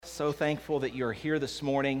so thankful that you're here this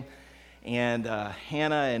morning. And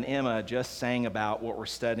Hannah and Emma just sang about what we're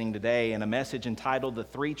studying today in a message entitled The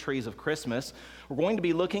Three Trees of Christmas. We're going to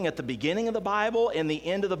be looking at the beginning of the Bible and the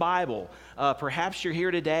end of the Bible. Perhaps you're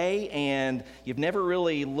here today and you've never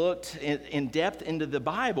really looked in depth into the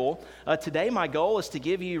Bible. Today my goal is to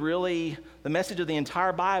give you really the message of the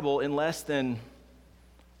entire Bible in less than,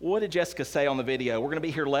 what did Jessica say on the video? We're going to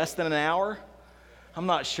be here less than an hour? I'm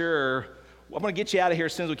not sure. I'm going to get you out of here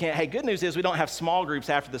as soon as we can. Hey, good news is we don't have small groups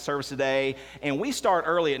after the service today, and we start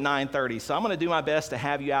early at 9:30, so I'm going to do my best to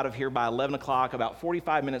have you out of here by 11 o'clock, about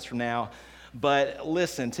 45 minutes from now. But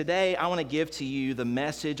listen, today I want to give to you the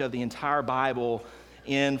message of the entire Bible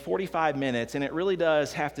in 45 minutes, and it really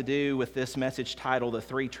does have to do with this message titled, The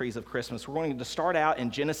Three Trees of Christmas. We're going to start out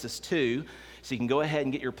in Genesis 2, so you can go ahead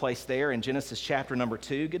and get your place there in Genesis chapter number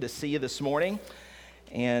 2. Good to see you this morning.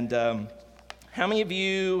 And how many of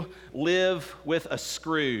you live with a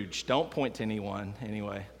Scrooge? Don't point to anyone,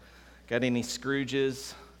 anyway. Got any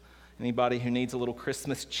Scrooges? Anybody who needs a little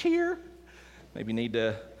Christmas cheer? Maybe need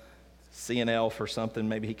to see an elf or something.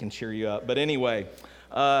 Maybe he can cheer you up. But anyway,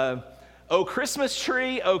 O Christmas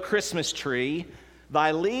tree,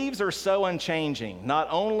 thy leaves are so unchanging, not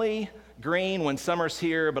only green when summer's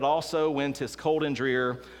here, but also when 'tis cold and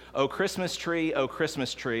drear. O Christmas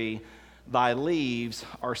tree, thy leaves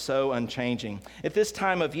are so unchanging. At this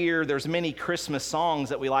time of year, there's many Christmas songs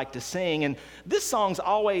that we like to sing, and this song's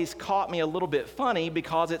always caught me a little bit funny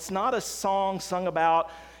because it's not a song sung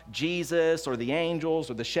about Jesus or the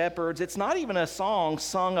angels or the shepherds. It's not even a song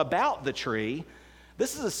sung about the tree.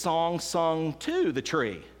 This is a song sung to the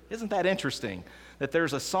tree. Isn't that interesting? That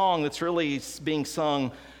there's a song that's really being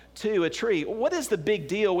sung to a tree. What is the big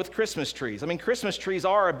deal with Christmas trees? I mean, Christmas trees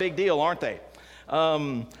are a big deal, aren't they?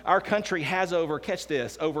 Our country has over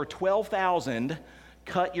 12,000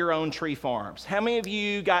 cut-your-own-tree farms. How many of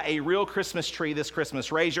you got a real Christmas tree this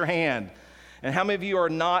Christmas? Raise your hand. And how many of you are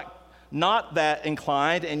not that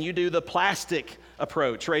inclined and you do the plastic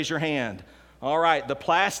approach? Raise your hand. All right, the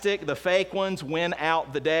plastic, the fake ones win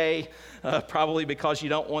out the day, probably because you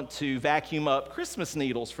don't want to vacuum up Christmas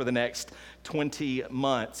needles for the next 20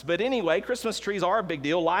 months. But anyway, Christmas trees are a big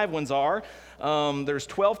deal. Live ones are. There's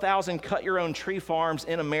 12,000 cut-your-own-tree farms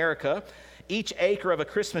in America. Each acre of a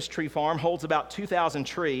Christmas tree farm holds about 2,000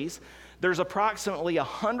 trees. There's approximately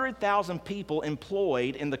 100,000 people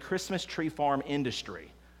employed in the Christmas tree farm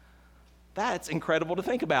industry. That's incredible to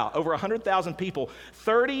think about. Over 100,000 people.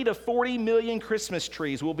 30 to 40 million Christmas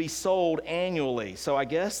trees will be sold annually. So I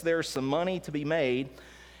guess there's some money to be made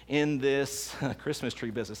in this Christmas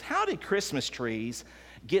tree business. How did Christmas trees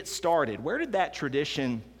get started? Where did that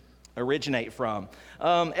tradition originate from?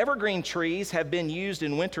 Evergreen trees have been used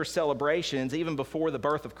in winter celebrations even before the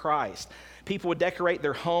birth of Christ. People would decorate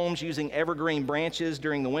their homes using evergreen branches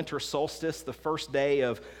during the winter solstice, the first day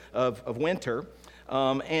of winter.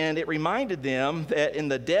 And it reminded them that in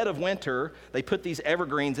the dead of winter, they put these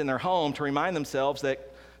evergreens in their home to remind themselves that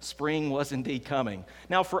spring was indeed coming.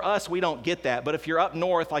 Now, for us, we don't get that. But if you're up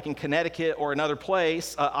north, like in Connecticut or another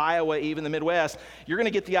place, Iowa, even the Midwest, you're going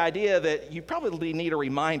to get the idea that you probably need a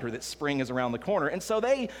reminder that spring is around the corner. And so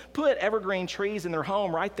they put evergreen trees in their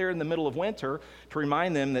home right there in the middle of winter to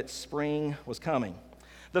remind them that spring was coming.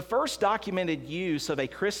 The first documented use of a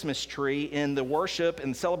Christmas tree in the worship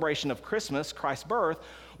and celebration of Christmas, Christ's birth,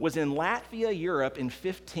 was in Latvia, Europe in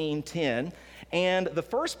 1510. And the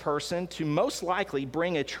first person to most likely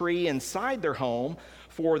bring a tree inside their home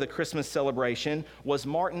for the Christmas celebration was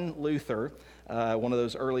Martin Luther, one of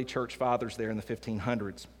those early church fathers there in the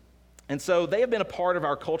 1500s. And so they have been a part of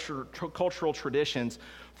our cultural traditions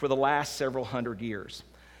for the last several hundred years.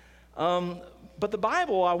 But the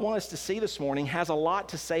Bible, I want us to see this morning, has a lot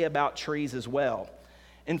to say about trees as well.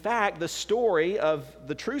 In fact, the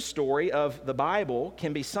true story of the Bible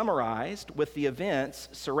can be summarized with the events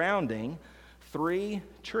surrounding 3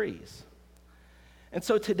 trees. And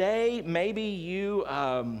so today, maybe you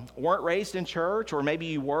weren't raised in church, or maybe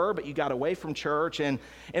you were, but you got away from church, and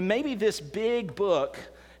maybe this big book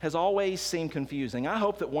has always seemed confusing. I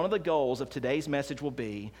hope that one of the goals of today's message will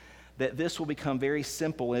be that this will become very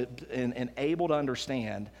simple and able to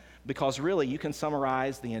understand, because really you can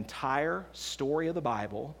summarize the entire story of the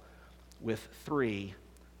Bible with 3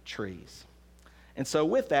 trees. And so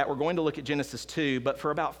with that, we're going to look at Genesis 2, but for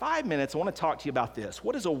about 5 minutes, I want to talk to you about this.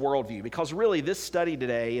 What is a worldview? Because really this study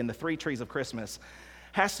today in the 3 trees of Christmas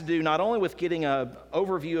has to do not only with getting an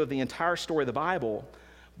overview of the entire story of the Bible,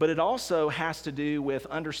 but it also has to do with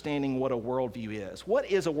understanding what a worldview is. What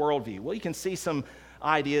is a worldview? Well, you can see some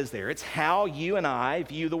ideas there. It's how you and I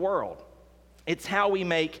view the world. It's how we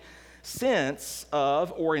make sense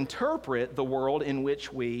of or interpret the world in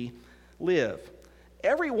which we live.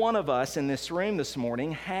 Every one of us in this room this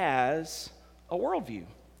morning has a worldview.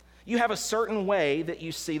 You have a certain way that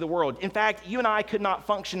you see the world. In fact, you and I could not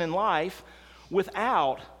function in life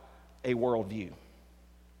without a worldview.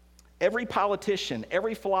 Every politician,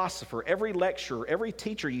 every philosopher, every lecturer, every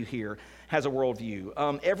teacher you hear has a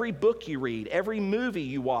worldview. Every book you read, every movie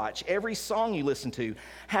you watch, every song you listen to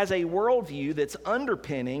has a worldview that's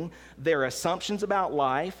underpinning their assumptions about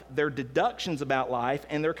life, their deductions about life,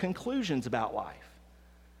 and their conclusions about life.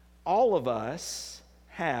 All of us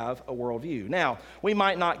have a worldview. Now, we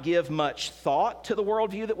might not give much thought to the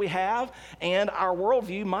worldview that we have, and our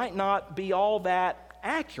worldview might not be all that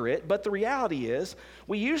accurate, but the reality is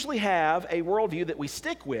we usually have a worldview that we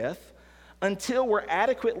stick with until we're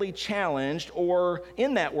adequately challenged or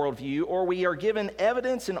in that worldview, or we are given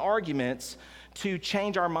evidence and arguments to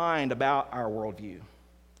change our mind about our worldview.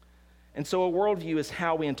 And so a worldview is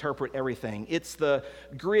how we interpret everything. It's the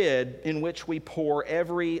grid in which we pour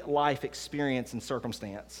every life experience and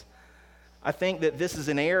circumstance. I think that this is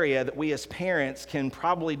an area that we as parents can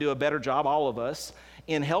probably do a better job, all of us,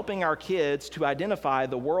 in helping our kids to identify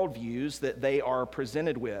the worldviews that they are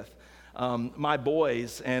presented with. My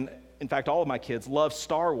boys, and in fact all of my kids, love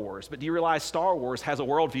Star Wars, but do you realize Star Wars has a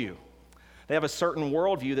worldview? They have a certain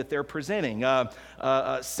worldview that they're presenting.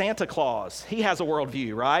 Santa Claus, he has a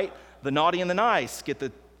worldview, right? The naughty and the nice get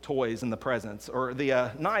the toys and the presents, or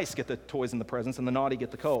the nice get the toys and the presents, and the naughty get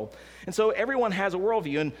the coal. And so everyone has a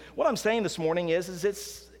worldview. And what I'm saying this morning is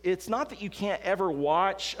it's not that you can't ever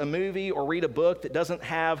watch a movie or read a book that doesn't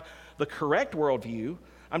have the correct worldview.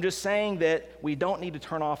 I'm just saying that we don't need to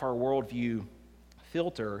turn off our worldview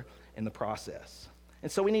filter in the process.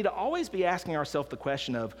 And so we need to always be asking ourselves the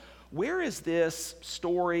question of, where is this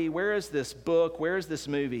story, where is this book, where is this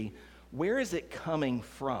movie, where is it coming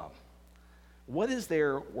from? What is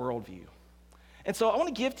their worldview? And so I want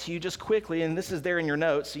to give to you just quickly, and this is there in your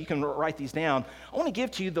notes, so you can write these down. I want to give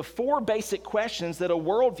to you the 4 basic questions that a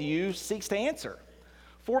worldview seeks to answer.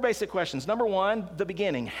 4 basic questions. Number 1, the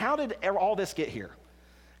beginning. How did all this get here?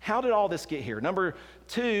 How did all this get here? Number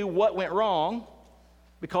 2, what went wrong?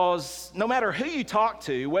 Because no matter who you talk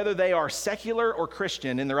to, whether they are secular or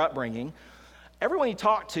Christian in their upbringing, everyone you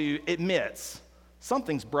talk to admits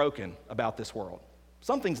something's broken about this world.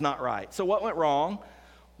 Something's not right. So what went wrong?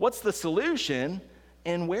 What's the solution?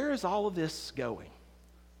 And where is all of this going?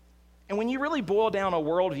 And when you really boil down a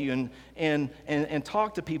worldview and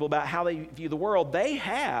talk to people about how they view the world, they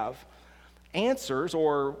have answers,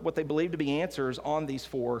 or what they believe to be answers, on these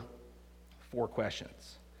four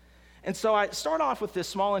questions. And so I start off with this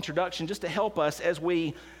small introduction just to help us as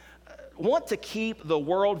we want to keep the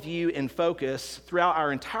worldview in focus throughout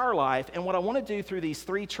our entire life. And what I want to do through these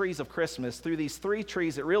 3 trees of Christmas, through these 3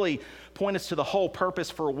 trees that really point us to the whole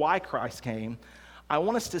purpose for why Christ came, I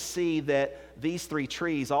want us to see that these 3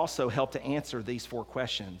 trees also help to answer these 4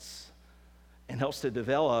 questions and helps to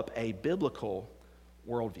develop a biblical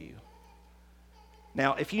worldview.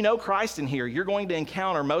 Now, if you know Christ in here, you're going to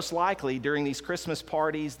encounter, most likely during these Christmas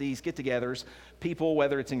parties, these get-togethers, people,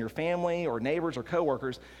 whether it's in your family or neighbors or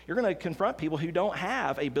coworkers, you're going to confront people who don't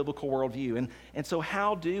have a biblical worldview. And so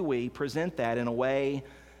how do we present that in a way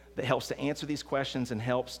that helps to answer these questions and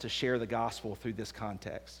helps to share the gospel through this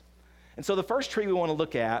context? And so the first tree we want to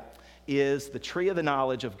look at is the tree of the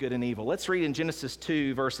knowledge of good and evil. Let's read in Genesis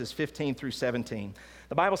 2, verses 15 through 17.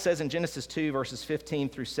 The Bible says in Genesis 2, verses 15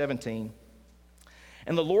 through 17,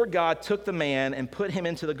 "And the Lord God took the man and put him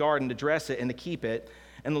into the garden to dress it and to keep it.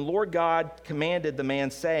 And the Lord God commanded the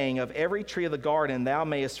man, saying, Of every tree of the garden thou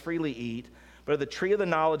mayest freely eat, but of the tree of the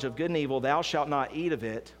knowledge of good and evil thou shalt not eat of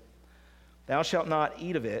it. Thou shalt not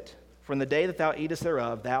eat of it, for in the day that thou eatest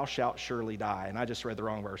thereof thou shalt surely die." And I just read the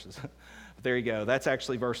wrong verses. But there you go. That's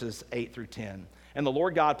actually verses 8 through 10. "And the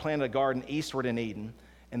Lord God planted a garden eastward in Eden,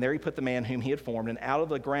 and there he put the man whom he had formed, and out of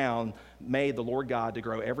the ground made the Lord God to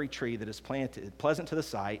grow every tree that is planted, pleasant to the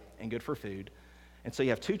sight and good for food." And so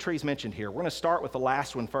you have 2 trees mentioned here. We're going to start with the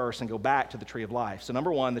last one first and go back to the tree of life. So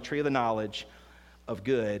number 1, the tree of the knowledge of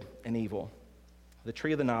good and evil. The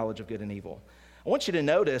tree of the knowledge of good and evil. I want you to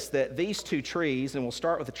notice that these 2 trees, and we'll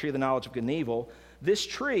start with the tree of the knowledge of good and evil, this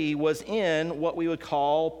tree was in what we would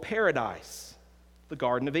call paradise, the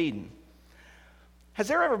Garden of Eden. Has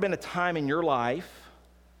there ever been a time in your life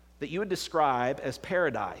that you would describe as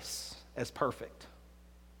paradise, as perfect?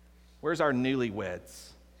 Where's our newlyweds?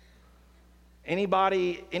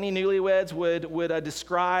 Anybody, any newlyweds would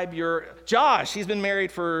describe your... Josh, he's been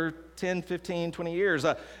married for 10, 15, 20 years.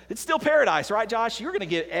 It's still paradise, right, Josh? You're going to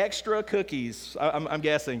get extra cookies, I'm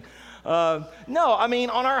guessing. No, I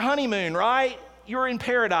mean, on our honeymoon, right? you're in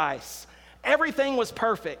paradise. Everything was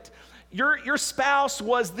perfect. Your spouse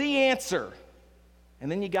was the answer.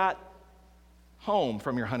 And then you got home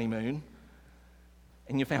from your honeymoon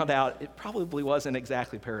and you found out it probably wasn't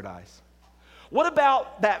exactly paradise. What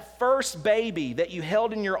about that first baby that you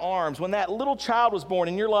held in your arms when that little child was born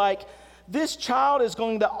and you're like, this child is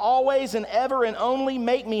going to always and ever and only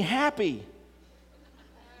make me happy.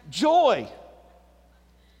 Joy,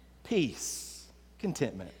 peace,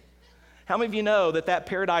 contentment. How many of you know that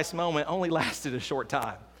paradise moment only lasted a short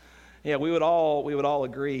time? Yeah, we would all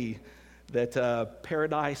agree that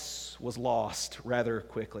paradise was lost rather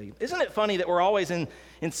quickly. Isn't it funny that we're always in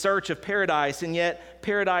search of paradise, and yet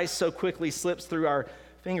paradise so quickly slips through our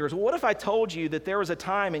fingers? What if I told you that there was a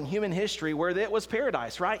time in human history where it was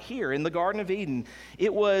paradise, right here in the Garden of Eden?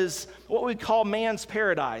 It was what we call man's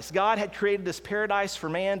paradise. God had created this paradise for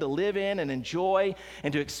man to live in and enjoy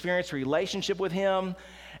and to experience a relationship with him.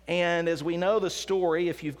 And as we know the story,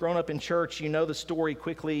 if you've grown up in church, you know the story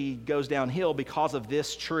quickly goes downhill because of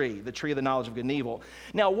this tree, the tree of the knowledge of good and evil.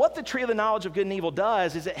 Now, what the tree of the knowledge of good and evil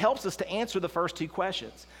does is it helps us to answer the first two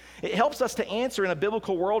questions. It helps us to answer in a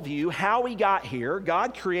biblical worldview how we got here.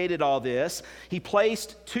 God created all this. He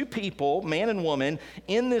placed two people, man and woman,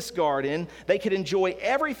 in this garden. They could enjoy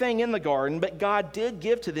everything in the garden, but God did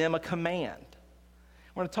give to them a command.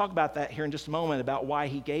 We're going to talk about that here in just a moment, about why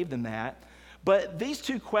he gave them that. But these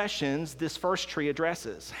two questions this first tree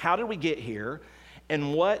addresses. How did we get here,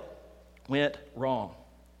 and what went wrong?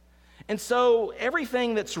 And so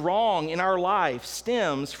everything that's wrong in our life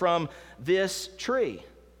stems from this tree.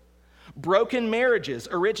 Broken marriages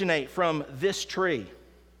originate from this tree.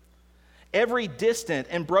 Every distant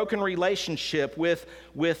and broken relationship with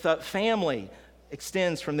family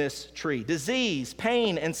extends from this tree. Disease,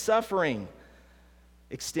 pain, and suffering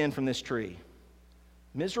extend from this tree.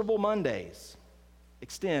 Miserable Mondays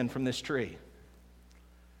extend from this tree.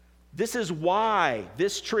 This is why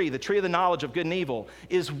this tree, the tree of the knowledge of good and evil,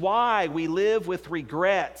 is why we live with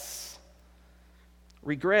regrets.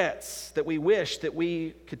 Regrets that we wish that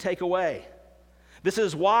we could take away. This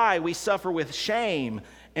is why we suffer with shame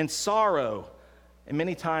and sorrow, and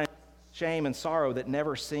many times shame and sorrow that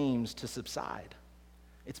never seems to subside.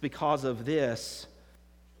 It's because of this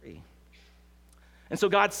tree. And so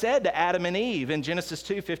God said to Adam and Eve in Genesis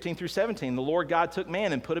 2:15 through 17, the Lord God took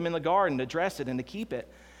man and put him in the garden to dress it and to keep it.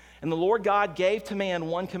 And the Lord God gave to man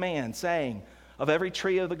one command, saying, of every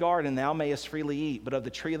tree of the garden thou mayest freely eat, but of the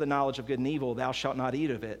tree of the knowledge of good and evil thou shalt not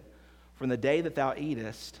eat of it. From the day that thou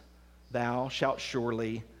eatest, thou shalt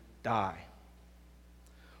surely die.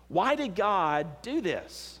 Why did God do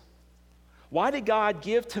this? Why did God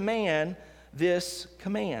give to man this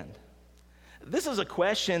command? This is a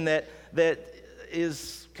question that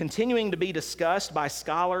is continuing to be discussed by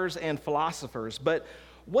scholars and philosophers. But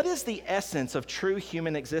what is the essence of true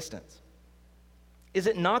human existence? Is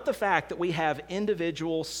it not the fact that we have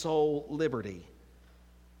individual soul liberty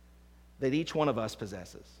that each one of us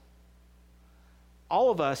possesses? All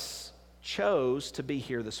of us chose to be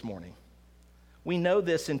here this morning. We know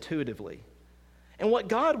this intuitively. And what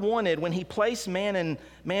God wanted when he placed man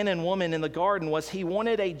and woman in the garden was he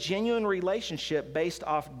wanted a genuine relationship based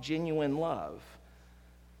off genuine love.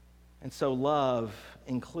 And so love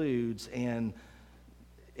includes, and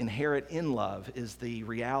inherent in love is the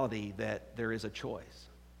reality that there is a choice.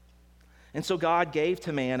 And so God gave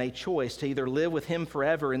to man a choice to either live with him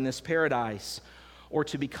forever in this paradise or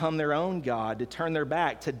to become their own God, to turn their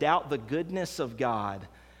back, to doubt the goodness of God,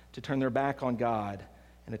 to turn their back on God,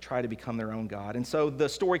 and to try to become their own God. And so the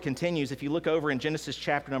story continues. If you look over in Genesis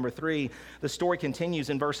chapter number 3, the story continues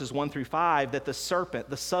in verses 1 through 5 that the serpent,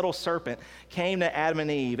 the subtle serpent, came to Adam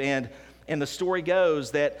and Eve. And the story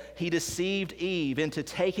goes that he deceived Eve into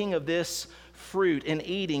taking of this fruit and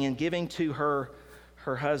eating and giving to her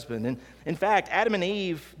husband. And in fact, Adam and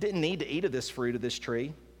Eve didn't need to eat of this fruit of this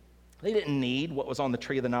tree. They didn't need what was on the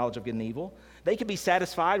tree of the knowledge of good and evil. They could be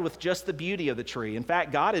satisfied with just the beauty of the tree. In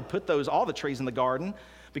fact, God had put all the trees in the garden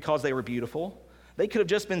because they were beautiful. They could have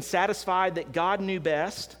just been satisfied that God knew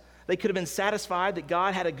best. They could have been satisfied that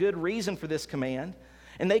God had a good reason for this command.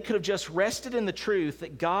 And they could have just rested in the truth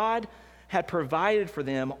that God had provided for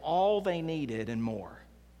them all they needed and more.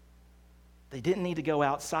 They didn't need to go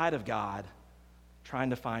outside of God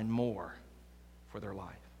trying to find more for their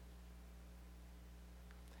life.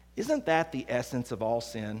 Isn't that the essence of all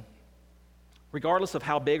sin? Regardless of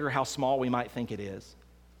how big or how small we might think it is.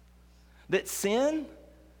 That sin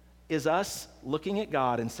is us looking at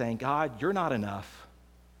God and saying, God, you're not enough.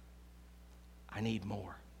 I need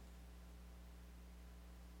more.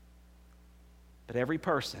 But every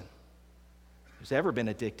person who's ever been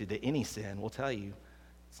addicted to any sin will tell you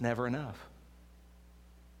it's never enough.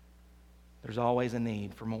 there's always a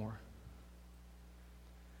need for more.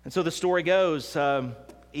 And so the story goes,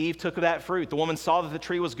 Eve took of that fruit. The woman saw that the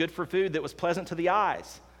tree was good for food, that was pleasant to the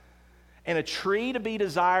eyes, and a tree to be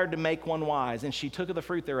desired to make one wise. And she took of the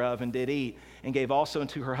fruit thereof and did eat, and gave also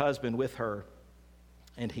unto her husband with her,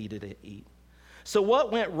 and he did eat. So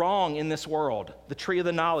what went wrong in this world? The tree of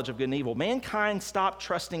the knowledge of good and evil. Mankind stopped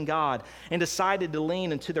trusting God and decided to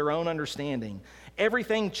lean into their own understanding.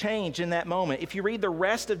 Everything changed in that moment. If you read the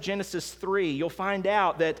rest of Genesis 3, you'll find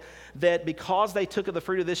out that because they took of the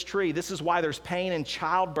fruit of this tree, this is why there's pain in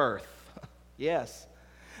childbirth. Yes.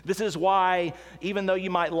 This is why, even though you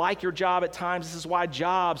might like your job at times, this is why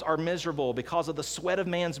jobs are miserable, because of the sweat of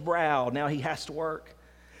man's brow. Now he has to work.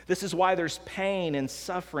 This is why there's pain and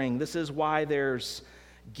suffering. This is why there's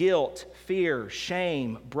guilt, fear,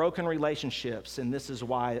 shame, broken relationships, and this is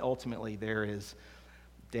why ultimately there is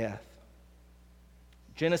death.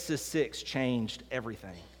 Genesis 6 changed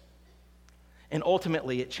everything. And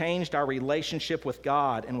ultimately, it changed our relationship with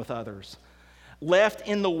God and with others. Left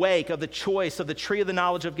in the wake of the choice of the tree of the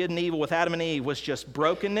knowledge of good and evil with Adam and Eve was just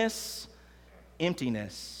brokenness,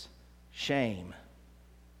 emptiness, shame,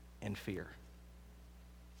 and fear.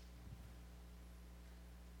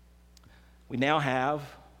 We now have,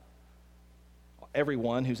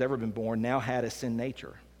 everyone who's ever been born now had a sin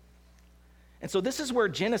nature. And so this is where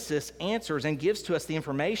Genesis answers and gives to us the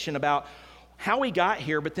information about how we got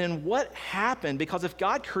here, but then what happened. Because if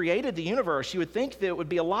God created the universe, you would think that it would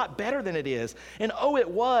be a lot better than it is. And it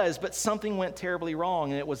was, but something went terribly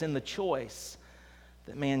wrong, and it was in the choice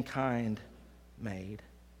that mankind made.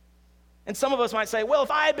 And some of us might say, well,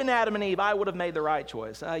 if I had been Adam and Eve, I would have made the right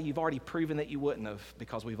choice. You've already proven that you wouldn't have,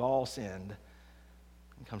 because we've all sinned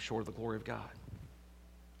and come short of the glory of God.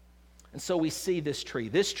 And so we see this tree.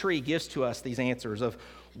 This tree gives to us these answers of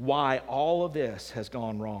why all of this has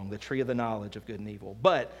gone wrong, the tree of the knowledge of good and evil.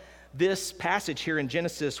 But this passage here in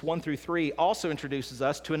Genesis 1 through 3 also introduces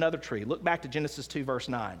us to another tree. Look back to Genesis 2, verse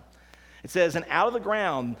 9. It says, "And out of the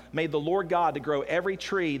ground made the Lord God to grow every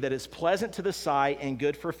tree that is pleasant to the sight and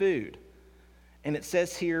good for food." And it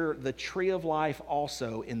says here, the tree of life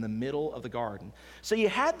also in the middle of the garden. So you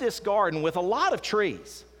had this garden with a lot of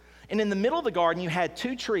trees. And in the middle of the garden, you had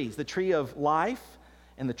two trees, the tree of life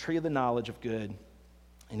and the tree of the knowledge of good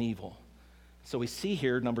and evil. So we see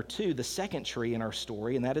here, number 2, the second tree in our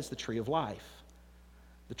story, and that is the tree of life.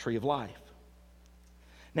 The tree of life.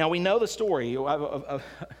 Now, we know the story. I've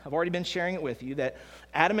already been sharing it with you, that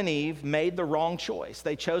Adam and Eve made the wrong choice.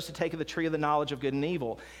 They chose to take of the tree of the knowledge of good and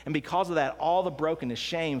evil. And because of that, all the brokenness,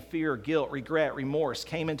 shame, fear, guilt, regret, remorse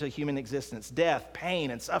came into human existence. Death, pain,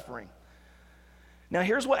 and suffering. Now,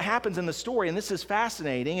 here's what happens in the story, and this is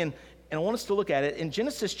fascinating, and I want us to look at it. In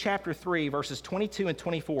Genesis chapter 3, verses 22 and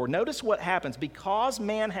 24, notice what happens. Because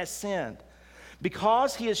man has sinned,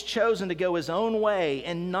 because he has chosen to go his own way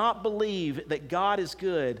and not believe that God is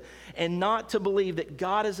good and not to believe that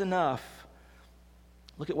God is enough,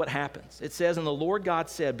 look at what happens. It says, "And the Lord God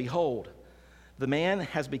said, Behold, the man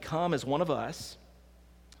has become as one of us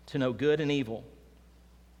to know good and evil.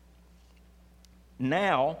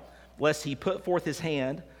 Now, lest he put forth his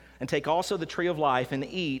hand and take also the tree of life and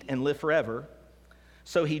eat and live forever.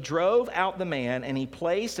 So he drove out the man, and he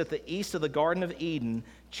placed at the east of the Garden of Eden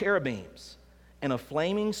cherubims and a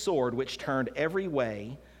flaming sword which turned every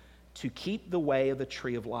way to keep the way of the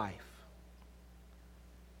tree of life."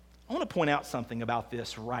 I want to point out something about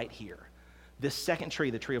this right here, this second tree,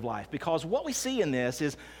 the tree of life, because what we see in this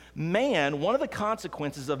is one of the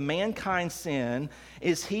consequences of mankind's sin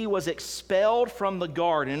is he was expelled from the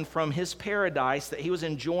garden, from his paradise that he was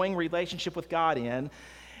enjoying relationship with God in.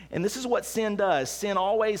 And this is what sin does. Sin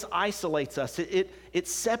always isolates us. It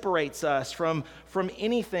separates us from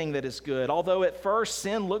anything that is good. Although at first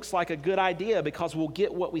sin looks like a good idea because we'll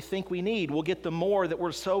get what we think we need. We'll get the more that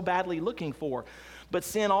we're so badly looking for. But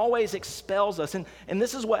sin always expels us. And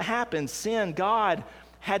this is what happens. God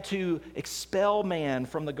had to expel man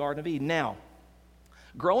from the Garden of Eden. Now,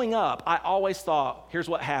 growing up, I always thought, here's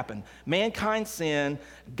what happened. Mankind sinned,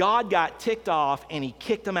 God got ticked off, and he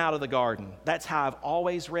kicked them out of the garden. That's how I've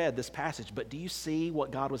always read this passage. But do you see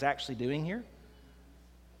what God was actually doing here?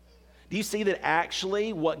 Do you see that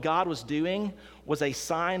actually what God was doing was a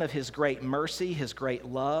sign of his great mercy, his great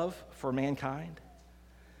love for mankind?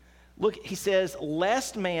 Look, he says,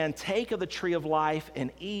 "Lest man take of the tree of life and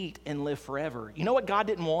eat and live forever." You know what God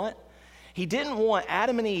didn't want? He didn't want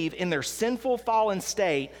Adam and Eve in their sinful, fallen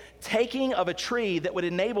state taking of a tree that would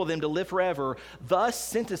enable them to live forever, thus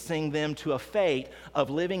sentencing them to a fate of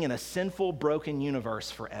living in a sinful, broken universe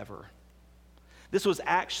forever. This was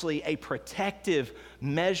actually a protective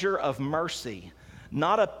measure of mercy,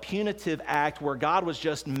 not a punitive act where God was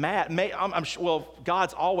just mad.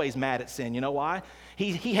 God's always mad at sin. You know why?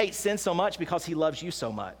 He hates sin so much because he loves you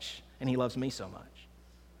so much, and he loves me so much.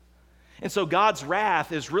 And so God's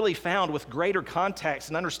wrath is really found with greater context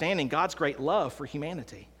and understanding God's great love for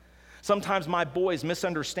humanity. Sometimes my boys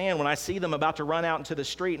misunderstand when I see them about to run out into the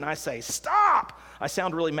street and I say, "Stop!" I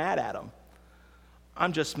sound really mad at them.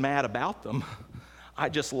 I'm just mad about them. I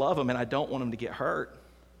just love them and I don't want them to get hurt.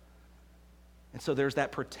 And so there's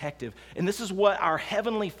that protective. And this is what our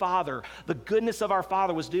Heavenly Father, the goodness of our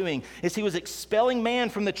Father was doing, is he was expelling man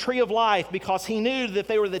from the tree of life because he knew that if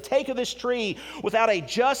they were to take of this tree without a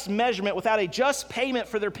just measurement, without a just payment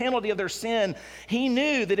for their penalty of their sin, he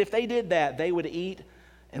knew that if they did that, they would eat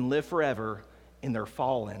and live forever in their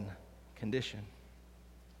fallen condition.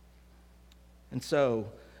 And so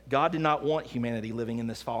God did not want humanity living in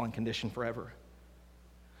this fallen condition forever.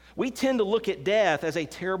 We tend to look at death as a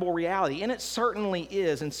terrible reality, and it certainly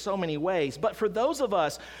is in so many ways. But for those of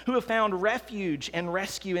us who have found refuge and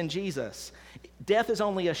rescue in Jesus, death is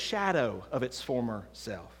only a shadow of its former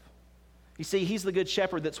self. You see, he's the good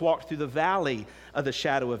shepherd that's walked through the valley of the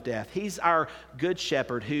shadow of death. He's our good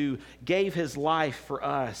shepherd who gave his life for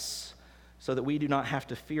us so that we do not have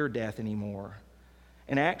to fear death anymore.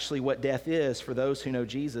 And actually what death is for those who know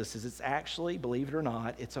Jesus is it's actually, believe it or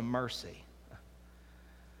not, it's a mercy.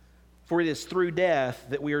 For it is through death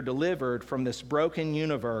that we are delivered from this broken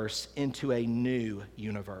universe into a new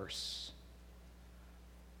universe.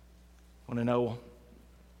 Want to know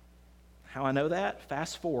how I know that?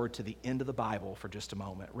 Fast forward to the end of the Bible for just a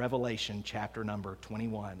moment. Revelation chapter number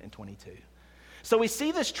 21 and 22. So we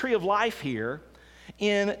see this tree of life here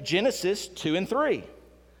in Genesis 2 and 3.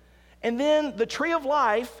 And then the tree of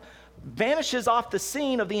life vanishes off the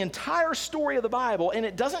scene of the entire story of the Bible, and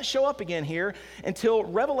it doesn't show up again here until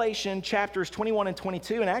Revelation chapters 21 and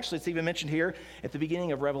 22, and actually it's even mentioned here at the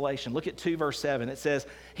beginning of Revelation. Look at 2 verse 7. It says,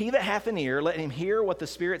 "He that hath an ear, let him hear what the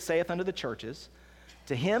Spirit saith unto the churches.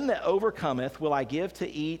 To him that overcometh will I give to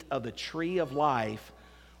eat of the tree of life,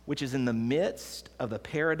 which is in the midst of the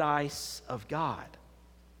paradise of God."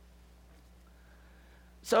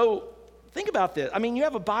 So think about this. I mean, you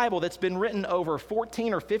have a Bible that's been written over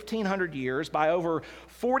 14 or 1,500 years by over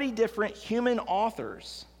 40 different human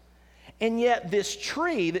authors. And yet this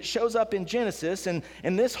tree that shows up in Genesis, and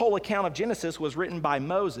this whole account of Genesis was written by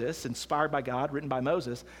Moses, inspired by God, written by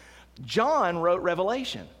Moses. John wrote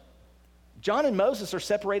Revelation. John and Moses are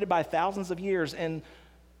separated by thousands of years. And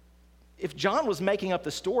if John was making up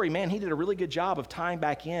the story, man, he did a really good job of tying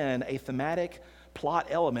back in a thematic plot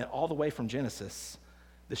element all the way from Genesis,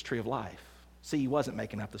 this tree of life. See, he wasn't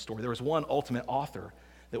making up the story. There was one ultimate author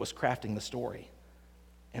that was crafting the story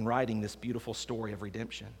and writing this beautiful story of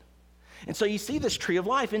redemption. And so you see this tree of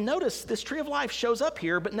life, and notice this tree of life shows up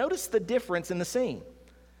here, but notice the difference in the scene.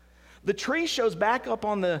 The tree shows back up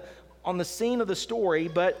on the scene of the story,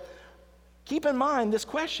 but keep in mind this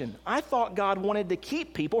question. I thought God wanted to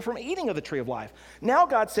keep people from eating of the tree of life. Now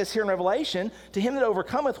God says here in Revelation, "To him that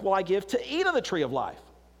overcometh will I give to eat of the tree of life."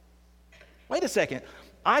 Wait a second.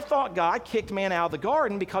 I thought God kicked man out of the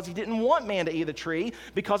garden because he didn't want man to eat of the tree,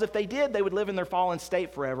 because if they did, they would live in their fallen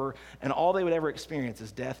state forever, and all they would ever experience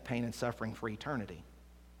is death, pain, and suffering for eternity.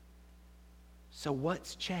 So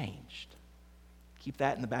what's changed? Keep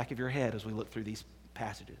that in the back of your head as we look through these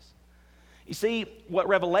passages. You see, what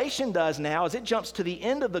Revelation does now is it jumps to the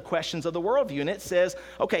end of the questions of the worldview, and it says,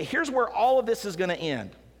 okay, here's where all of this is going to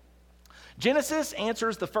end. Genesis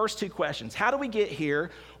answers the first two questions. How do we get here?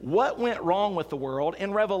 What went wrong with the world?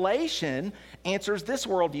 And Revelation answers this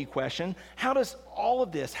worldview question. How does all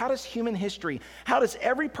of this, how does human history, how does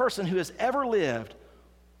every person who has ever lived,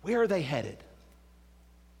 where are they headed?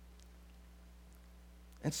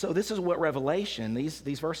 And so this is what Revelation, these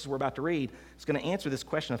verses we're about to read, is going to answer this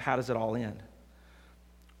question of how does it all end.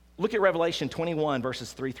 Look at Revelation 21,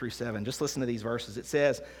 verses 3 through 7. Just listen to these verses. It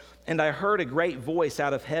says, "And I heard a great voice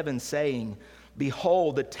out of heaven saying,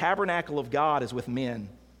 Behold, the tabernacle of God is with men,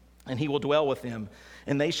 and he will dwell with them,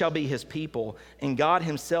 and they shall be his people, and God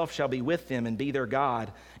himself shall be with them and be their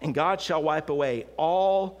God, and God shall wipe away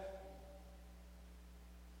all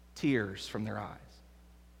tears from their eyes."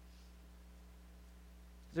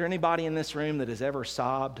 Is there anybody in this room that has ever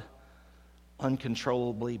sobbed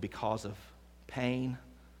uncontrollably because of pain,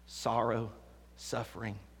 sorrow,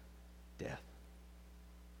 suffering, death?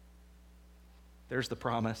 There's the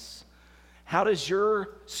promise. How does your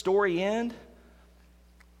story end?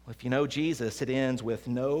 Well, if you know Jesus, it ends with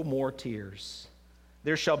no more tears.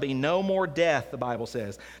 There shall be no more death, the Bible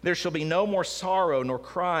says. There shall be no more sorrow nor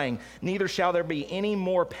crying, neither shall there be any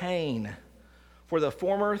more pain. For the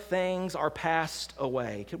former things are passed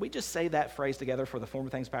away. Could we just say that phrase together? For the former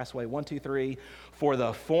things passed away. 1, 2, 3. For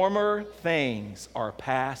the former things are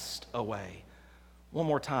passed away. One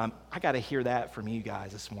more time. I got to hear that from you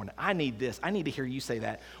guys this morning. I need this. I need to hear you say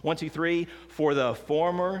that. 1, 2, 3. For the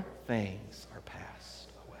former things are passed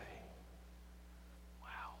away.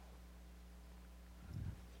 Wow.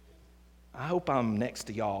 I hope I'm next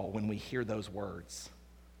to y'all when we hear those words.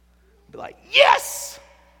 Be like, yes!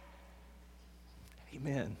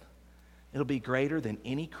 Amen. It'll be greater than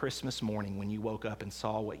any Christmas morning when you woke up and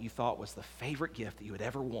saw what you thought was the favorite gift that you would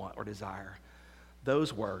ever want or desire.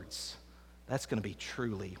 Those words, that's going to be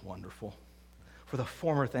truly wonderful. For the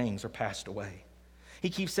former things are passed away. He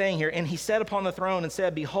keeps saying here, and he sat upon the throne and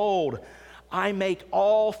said, behold, I make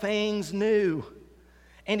all things new.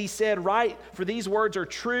 And he said, write, for these words are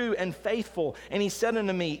true and faithful. And he said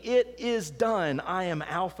unto me, it is done. I am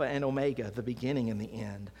Alpha and Omega, the beginning and the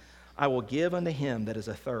end. I will give unto him that is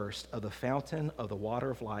athirst of the fountain of the water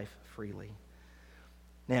of life freely.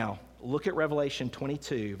 Now, look at Revelation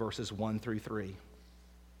 22, verses 1 through 3.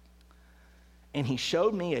 And he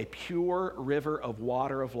showed me a pure river of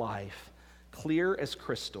water of life, clear as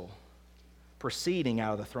crystal, proceeding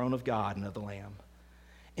out of the throne of God and of the Lamb.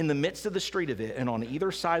 In the midst of the street of it, and on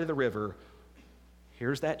either side of the river,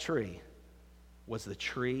 here's that tree, was the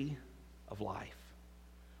tree of life,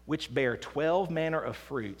 which bare 12 manner of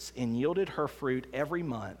fruits, and yielded her fruit every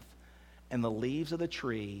month, and the leaves of the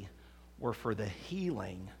tree were for the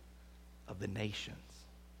healing of the nations.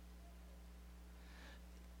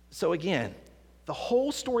 So again, the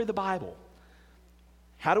whole story of the Bible.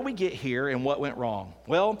 How do we get here and what went wrong?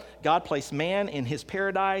 Well, God placed man in his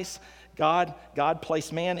paradise. God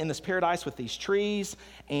placed man in this paradise with these trees,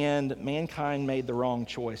 and mankind made the wrong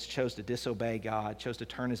choice, chose to disobey God, chose to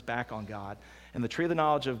turn his back on God. And the tree of the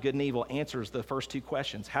knowledge of good and evil answers the first two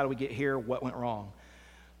questions. How do we get here? What went wrong?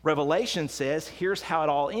 Revelation says, here's how it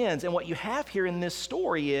all ends. And what you have here in this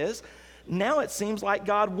story is, now it seems like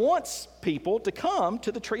God wants people to come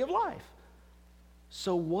to the tree of life.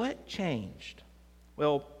 So what changed?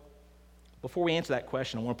 Well, before we answer that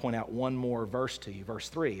question, I want to point out one more verse to you, verse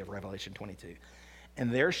 3 of Revelation 22. And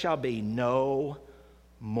there shall be no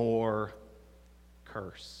more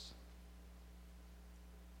curse.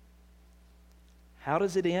 How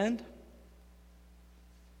does it end?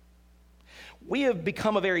 We have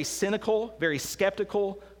become a very cynical, very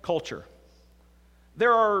skeptical culture.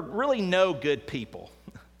 There are really no good people.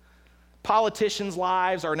 Politicians'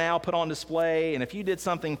 lives are now put on display, and if you did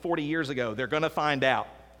something 40 years ago, they're going to find out.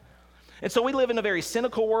 And so we live in a very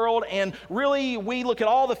cynical world, and really we look at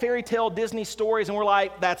all the fairy tale Disney stories and we're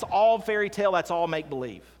like, that's all fairy tale, that's all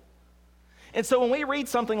make-believe. And so when we read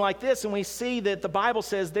something like this and we see that the Bible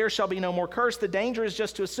says there shall be no more curse, the danger is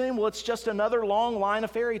just to assume, well, it's just another long line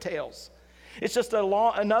of fairy tales. It's just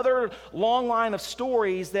another long line of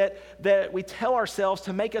stories that we tell ourselves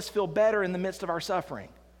to make us feel better in the midst of our suffering.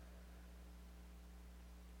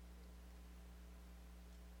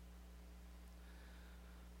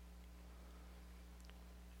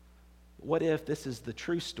 What if this is the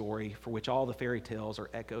true story for which all the fairy tales are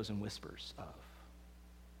echoes and whispers of?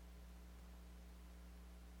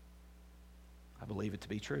 I believe it to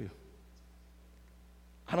be true.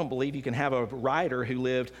 I don't believe you can have a writer who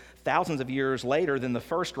lived thousands of years later than the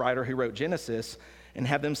first writer who wrote Genesis and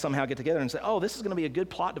have them somehow get together and say, oh, this is going to be a good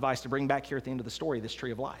plot device to bring back here at the end of the story, this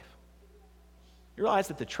tree of life. You realize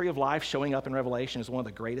that the tree of life showing up in Revelation is one of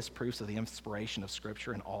the greatest proofs of the inspiration of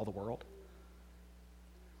Scripture in all the world?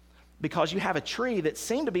 Because you have a tree that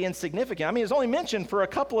seemed to be insignificant. I mean, it's only mentioned for a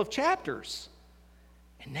couple of chapters.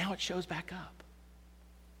 And now it shows back up.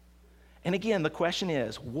 And again, the question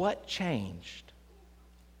is, what changed?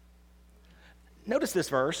 Notice this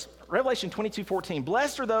verse, Revelation 22:14.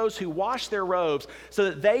 Blessed are those who wash their robes so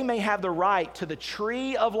that they may have the right to the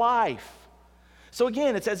tree of life. So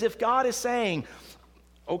again, it's as if God is saying,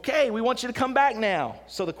 okay, we want you to come back now.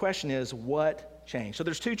 So the question is, what changed? So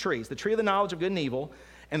there's two trees, the tree of the knowledge of good and evil,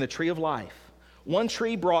 and the tree of life. One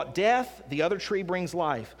tree brought death, the other tree brings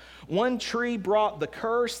life. One tree brought the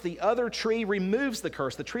curse, the other tree removes the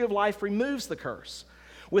curse. The tree of life removes the curse.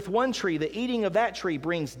 With one tree, the eating of that tree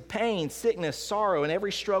brings pain, sickness, sorrow, and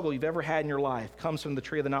every struggle you've ever had in your life comes from the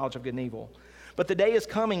tree of the knowledge of good and evil. But the day is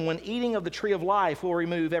coming when eating of the tree of life will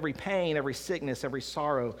remove every pain, every sickness, every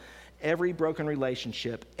sorrow, every broken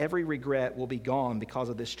relationship, every regret will be gone because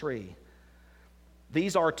of this tree.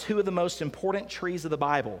 These are two of the most important trees of the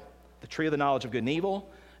Bible, the tree of the knowledge of good and evil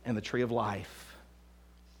and the tree of life.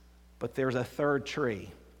 But there's a third tree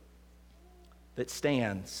that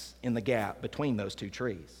stands in the gap between those two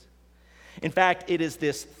trees. In fact, it is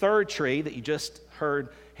this third tree that you just heard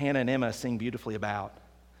Hannah and Emma sing beautifully about,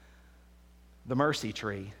 the mercy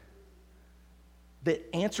tree, that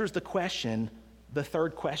answers the question, the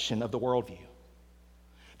third question of the worldview.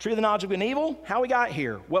 Tree of the knowledge of good and evil, how we got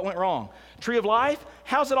here, what went wrong? Tree of life,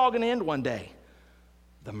 how's it all going to end one day?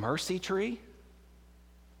 The mercy tree,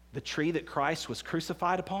 the tree that Christ was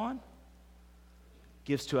crucified upon,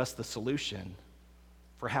 gives to us the solution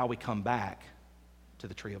for how we come back to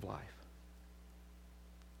the tree of life.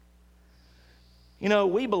 You know,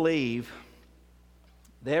 we believe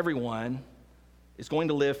that everyone is going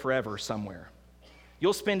to live forever somewhere.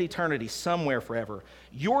 You'll spend eternity somewhere forever.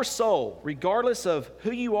 Your soul, regardless of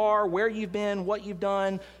who you are, where you've been, what you've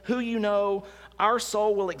done, who you know, our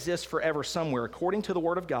soul will exist forever somewhere. According to the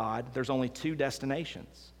Word of God, there's only two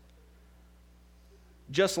destinations.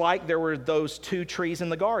 Just like there were those two trees in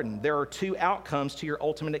the garden, there are two outcomes to your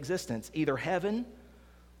ultimate existence, either heaven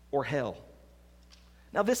or hell.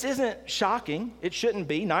 Now, this isn't shocking. It shouldn't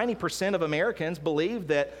be. 90% of Americans believe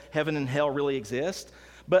that heaven and hell really exist,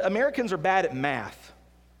 but Americans are bad at math.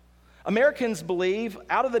 Americans believe,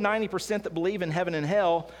 out of the 90% that believe in heaven and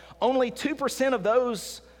hell, only 2% of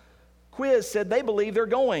those quiz said they believe they're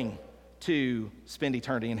going to spend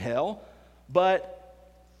eternity in hell, but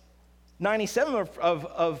 97%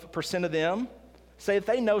 of them say that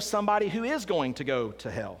they know somebody who is going to go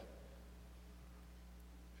to hell.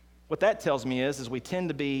 What that tells me is we tend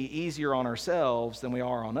to be easier on ourselves than we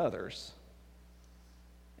are on others.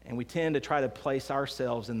 And we tend to try to place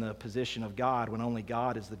ourselves in the position of God when only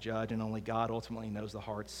God is the judge and only God ultimately knows the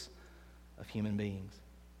hearts of human beings.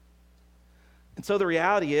 And so the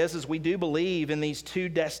reality is we do believe in these two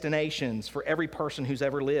destinations for every person who's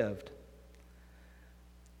ever lived.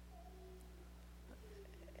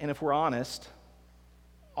 And if we're honest,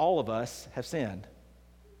 all of us have sinned.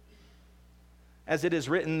 As it is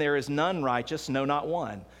written, there is none righteous, no, not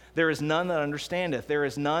one. There is none that understandeth. There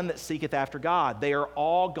is none that seeketh after God. They are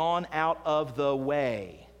all gone out of the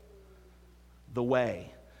way. The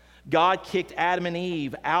way. God kicked Adam and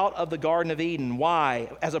Eve out of the Garden of Eden.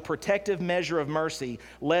 Why? As a protective measure of mercy,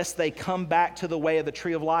 lest they come back to the way of the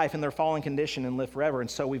tree of life in their fallen condition and live forever. And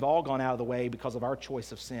so we've all gone out of the way because of our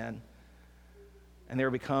choice of sin. And they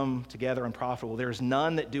are become together unprofitable. There is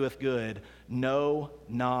none that doeth good, no,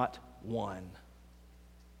 not one.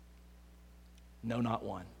 No, not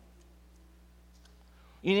one.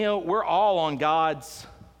 You know, we're all on God's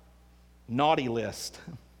naughty list.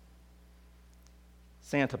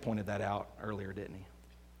 Santa pointed that out earlier, didn't he?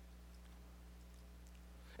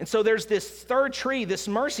 And so there's this third tree, this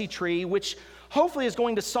mercy tree, which hopefully is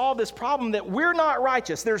going to solve this problem that we're not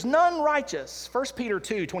righteous. There's none righteous. 1 Peter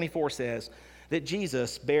 2:24 says that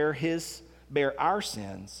Jesus bare our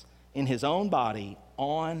sins in his own body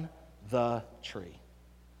on the tree,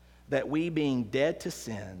 that we, being dead to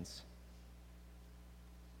sins,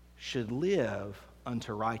 should live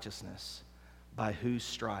unto righteousness, by whose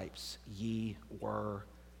stripes ye were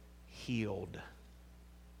healed.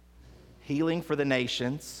 Healing for the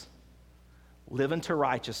nations, live unto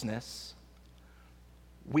righteousness.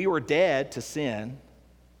 We were dead to sin,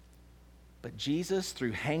 but Jesus,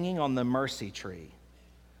 through hanging on the mercy tree,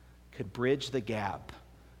 could bridge the gap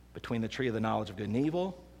between the tree of the knowledge of good and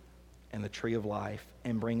evil and the tree of life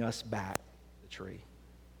and bring us back to the tree.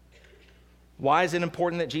 Why is it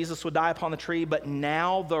important that Jesus would die upon the tree? But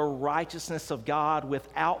now the righteousness of God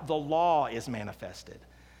without the law is manifested,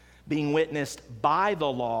 being witnessed by the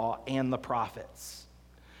law and the prophets.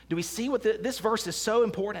 Do we see what this verse is so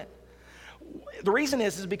important? The reason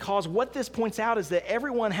is because what this points out is that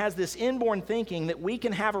everyone has this inborn thinking that we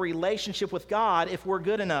can have a relationship with God if we're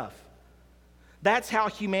good enough. That's how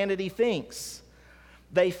humanity thinks.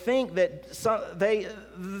 They think that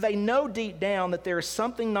they know deep down that there's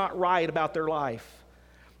something not right about their life.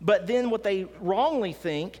 But then what they wrongly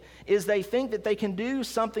think is they think that they can do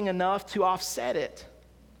something enough to offset it.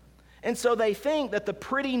 And so they think that the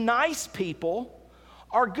pretty nice people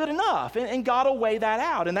are good enough, and God will weigh that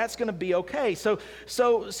out, and that's going to be okay. So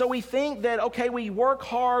we think that, okay, we work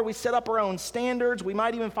hard, we set up our own standards, we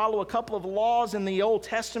might even follow a couple of laws in the Old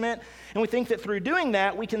Testament, and we think that through doing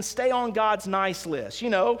that, we can stay on God's nice list. You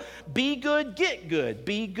know, be good,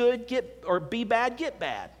 be good, or be bad, get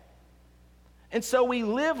bad. And so we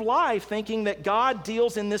live life thinking that God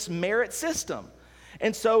deals in this merit system.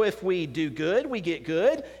 And so if we do good, we get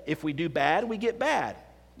good. If we do bad, we get bad.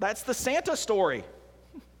 That's the Santa story.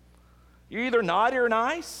 You're either naughty or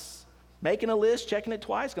nice, making a list, checking it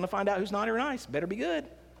twice, going to find out who's naughty or nice. Better be good.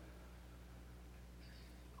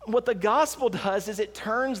 What the gospel does is it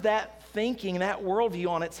turns that thinking, that worldview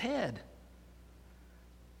on its head.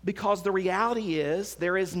 Because the reality is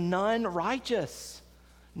there is none righteous,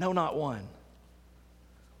 no, not one.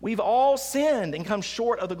 We've all sinned and come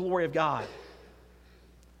short of the glory of God.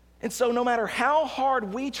 And so no matter how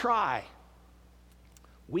hard we try,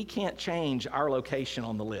 we can't change our location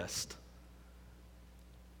on the list.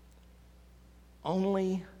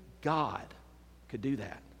 Only God could do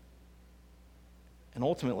that. And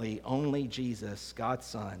ultimately, only Jesus, God's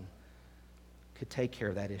Son, could take care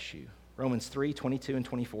of that issue. Romans 3:22 and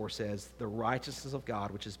 24 says, "The righteousness of God,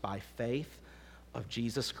 which is by faith of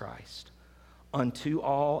Jesus Christ, unto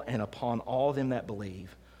all and upon all them that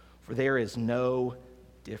believe, for there is no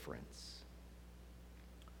difference."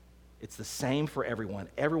 It's the same for everyone.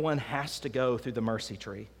 Everyone has to go through the mercy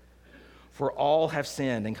tree. For all have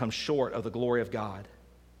sinned and come short of the glory of God,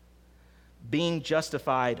 being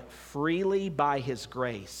justified freely by his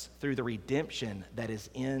grace through the redemption that is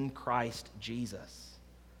in Christ Jesus.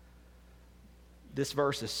 This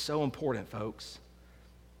verse is so important, folks.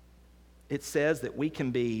 It says that we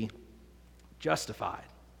can be justified.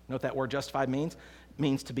 You know what that word justified means? It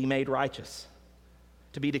means to be made righteous,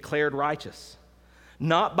 to be declared righteous.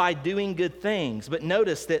 Not by doing good things, but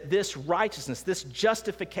notice that this righteousness, this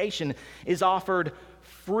justification is offered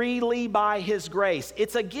freely by his grace.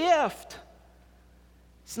 It's a gift.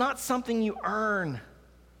 It's not something you earn.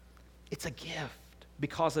 It's a gift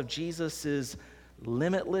because of Jesus'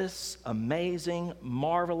 limitless, amazing,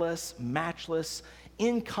 marvelous, matchless,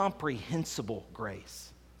 incomprehensible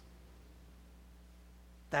grace.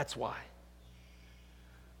 That's why.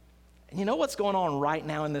 And you know what's going on right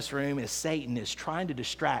now in this room is Satan is trying to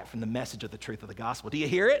distract from the message of the truth of the gospel. Do you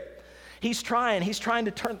hear it? He's trying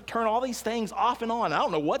to turn all these things off and on. I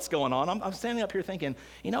don't know what's going on. I'm standing up here thinking,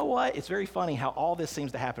 you know what? It's very funny how all this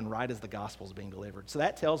seems to happen right as the gospel is being delivered. So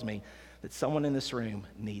that tells me that someone in this room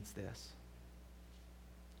needs this.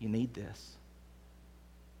 You need this.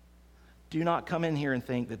 Do not come in here and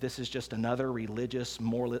think that this is just another religious,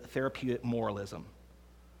 therapeutic moralism.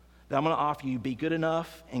 That I'm going to offer you, be good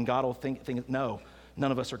enough, and God will think, no, none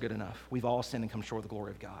of us are good enough. We've all sinned and come short of the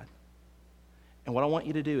glory of God. And what I want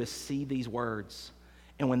you to do is see these words.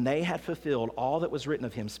 And when they had fulfilled all that was written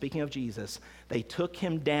of him, speaking of Jesus, they took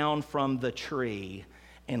him down from the tree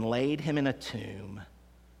and laid him in a tomb.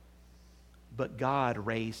 But God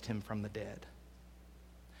raised him from the dead.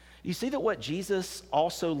 You see that what Jesus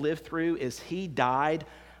also lived through is he died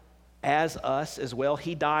as us as well.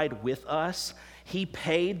 He died with us. He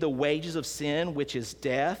paid the wages of sin, which is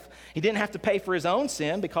death. He didn't have to pay for his own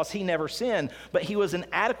sin because he never sinned, but he was an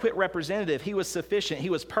adequate representative. He was sufficient. He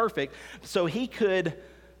was perfect, so he could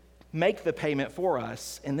make the payment for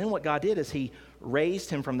us. And then what God did is he raised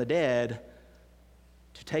him from the dead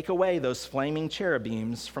to take away those flaming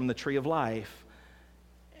cherubims from the tree of life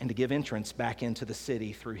and to give entrance back into the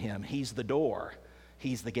city through him. He's the door.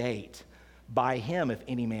 He's the gate. By him, if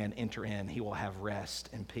any man enter in, he will have rest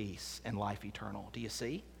and peace and life eternal. Do you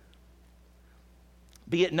see?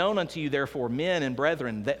 Be it known unto you, therefore, men and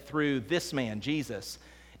brethren, that through this man, Jesus,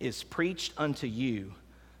 is preached unto you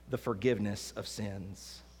the forgiveness of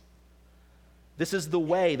sins. This is the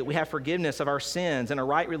way that we have forgiveness of our sins and a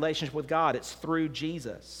right relationship with God. It's through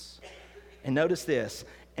Jesus. And notice this,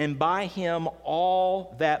 and by him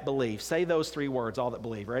all that believe. Say those three words, all that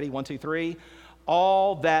believe. Ready? 1, 2, 3.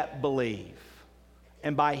 All that believe,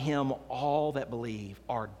 and by him all that believe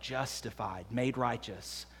are justified, made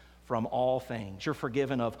righteous from all things. You're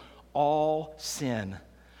forgiven of all sin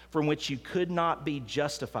from which you could not be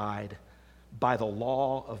justified by the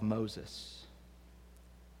law of Moses.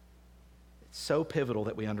 It's so pivotal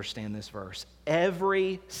that we understand this verse.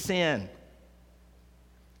 Every sin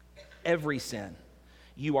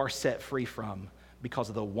you are set free from because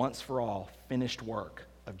of the once-for-all finished work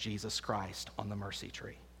of Jesus Christ on the mercy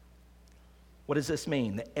tree. What does this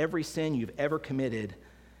mean? That every sin you've ever committed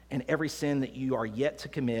and every sin that you are yet to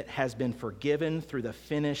commit has been forgiven through the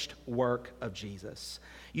finished work of Jesus.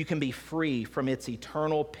 You can be free from its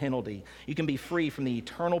eternal penalty. You can be free from the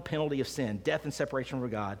eternal penalty of sin, death and separation from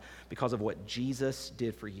God, because of what Jesus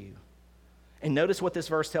did for you. And notice what this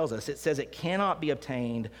verse tells us. It says it cannot be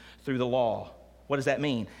obtained through the law. What does that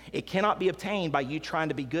mean? It cannot be obtained by you trying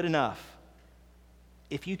to be good enough.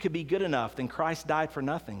 If you could be good enough, then Christ died for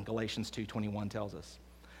nothing, Galatians 2:21 tells us.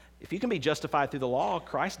 If you can be justified through the law,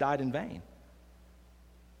 Christ died in vain.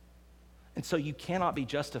 And so you cannot be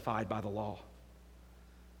justified by the law.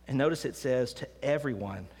 And notice it says to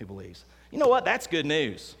everyone who believes. You know what? That's good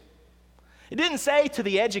news. It didn't say to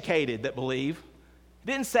the educated that believe. It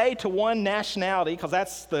didn't say to one nationality, because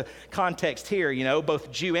that's the context here,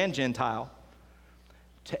 both Jew and Gentile.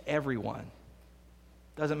 To everyone.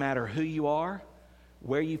 Doesn't matter who you are,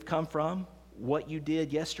 where you've come from, what you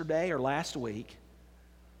did yesterday or last week,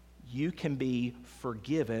 you can be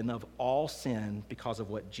forgiven of all sin because of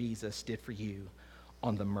what Jesus did for you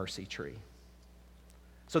on the mercy tree.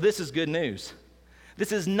 So this is good news.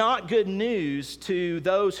 This is not good news to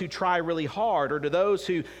those who try really hard or to those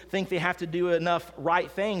who think they have to do enough right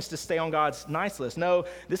things to stay on God's nice list. No,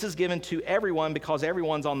 this is given to everyone because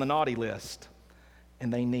everyone's on the naughty list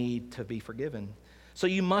and they need to be forgiven. So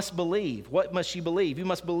you must believe. What must you believe? You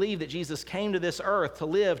must believe that Jesus came to this earth to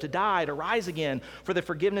live, to die, to rise again for the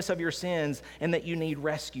forgiveness of your sins, and that you need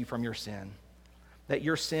rescue from your sin. That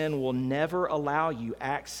your sin will never allow you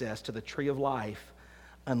access to the tree of life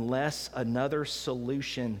unless another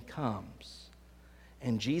solution comes.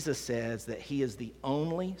 And Jesus says that he is the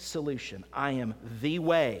only solution. I am the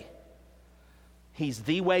way. He's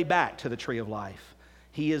the way back to the tree of life.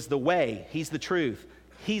 He is the way. He's the truth.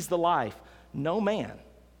 He's the life. No man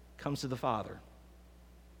comes to the Father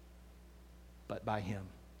but by him.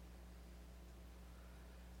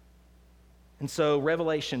 And so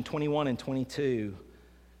Revelation 21 and 22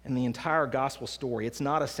 and the entire gospel story, it's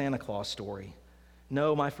not a Santa Claus story.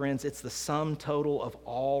 No, my friends, it's the sum total of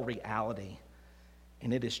all reality.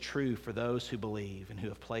 And it is true for those who believe and who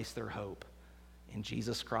have placed their hope in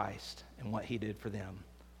Jesus Christ and what he did for them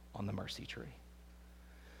on the mercy tree.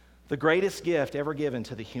 The greatest gift ever given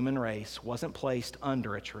to the human race wasn't placed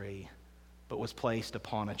under a tree, but was placed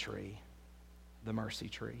upon a tree, the mercy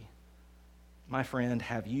tree. My friend,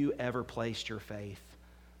 have you ever placed your faith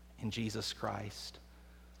in Jesus Christ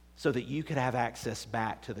so that you could have access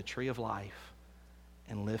back to the tree of life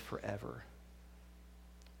and live forever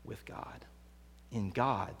with God, in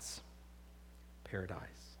God's paradise?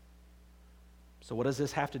 So what does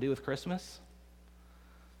this have to do with Christmas?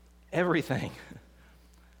 Everything.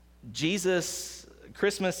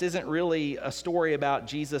 Christmas isn't really a story about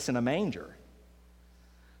Jesus in a manger.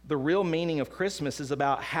 The real meaning of Christmas is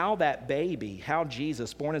about how that baby, how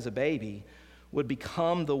Jesus, born as a baby, would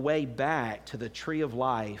become the way back to the tree of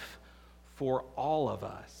life for all of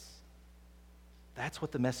us. That's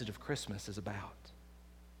what the message of Christmas is about.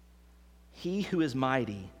 He who is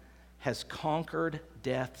mighty has conquered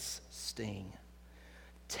death's sting,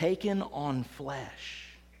 taken on flesh,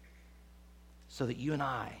 so that you and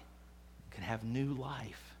I can have new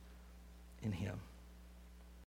life in him.